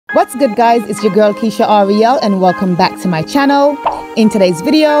What's good, guys? It's your girl Kiesha Arielle and welcome back to my channel. In today's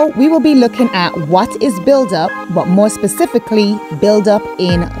video, we will be looking at what is buildup, but more specifically, buildup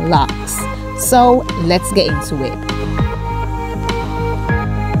in locks. So let's get into it.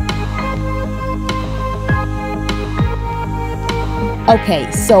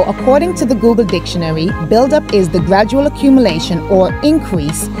 Okay, so according to the Google Dictionary, buildup is the gradual accumulation or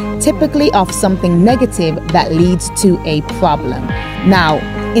increase, typically of something negative that leads to a problem. Now,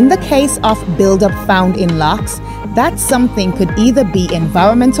 in the case of buildup found in locks, that something could either be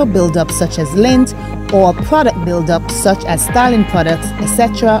environmental buildup such as lint, or product buildup such as styling products,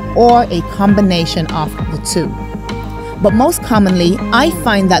 etc., or a combination of the two. But most commonly, I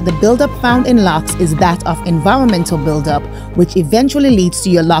find that the buildup found in locks is that of environmental buildup, which eventually leads to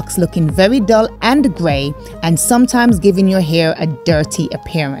your locks looking very dull and grey, and sometimes giving your hair a dirty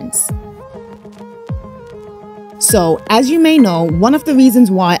appearance. So, as you may know, one of the reasons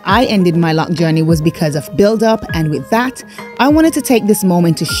why I ended my lock journey was because of buildup, and with that, I wanted to take this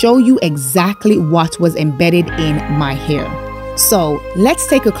moment to show you exactly what was embedded in my hair. So, let's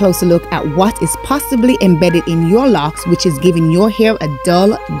take a closer look at what is possibly embedded in your locks, which is giving your hair a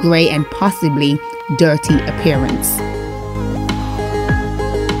dull, grey, and possibly dirty appearance.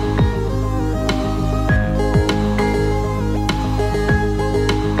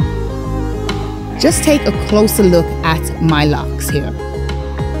 Just take a closer look at my locks here.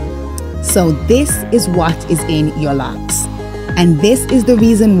 So this is what is in your locks. And this is the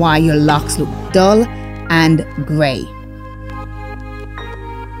reason why your locks look dull and grey.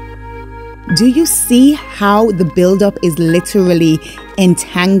 Do you see how the buildup is literally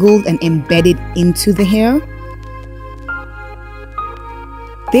entangled and embedded into the hair?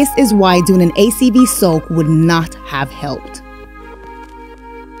 This is why doing an ACV soak would not have helped.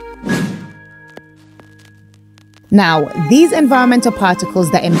 Now, these environmental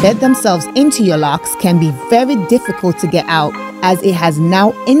particles that embed themselves into your locks can be very difficult to get out, as it has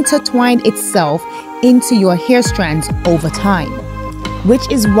now intertwined itself into your hair strands over time.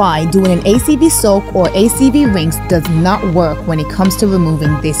 Which is why doing an ACV soak or ACV rinse does not work when it comes to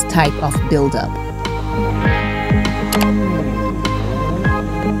removing this type of buildup.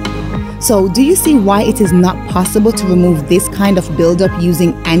 So, do you see why it is not possible to remove this kind of buildup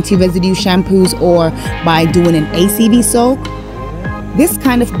using anti-residue shampoos or by doing an ACV soak? This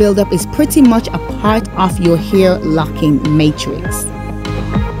kind of buildup is pretty much a part of your hair locking matrix.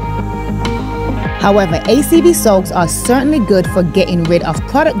 However, ACV soaks are certainly good for getting rid of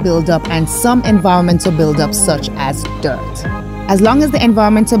product buildup and some environmental buildup such as dirt. As long as the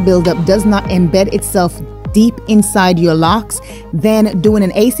environmental buildup does not embed itself deep inside your locks, then doing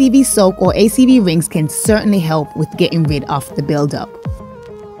an ACV soak or ACV rinse can certainly help with getting rid of the buildup.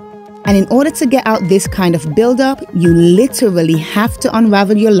 And in order to get out this kind of buildup, you literally have to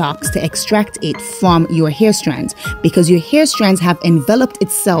unravel your locks to extract it from your hair strands, because your hair strands have enveloped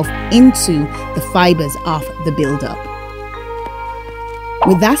itself into the fibers of the buildup.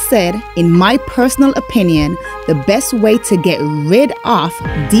 With that said, in my personal opinion, the best way to get rid of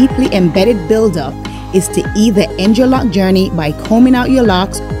deeply embedded buildup is to either end your lock journey by combing out your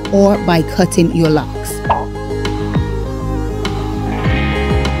locks or by cutting your locks.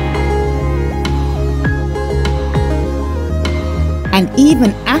 And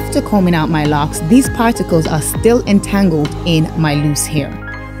even after combing out my locks, these particles are still entangled in my loose hair.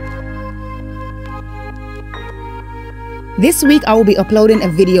 This week I will be uploading a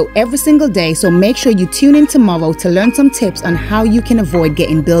video every single day, so make sure you tune in tomorrow to learn some tips on how you can avoid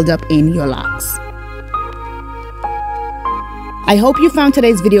getting buildup in your locks. I hope you found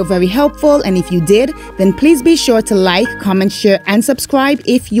today's video very helpful, and if you did, then please be sure to like, comment, share, and subscribe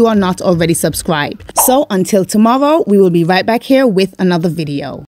if you are not already subscribed. So until tomorrow, we will be right back here with another video.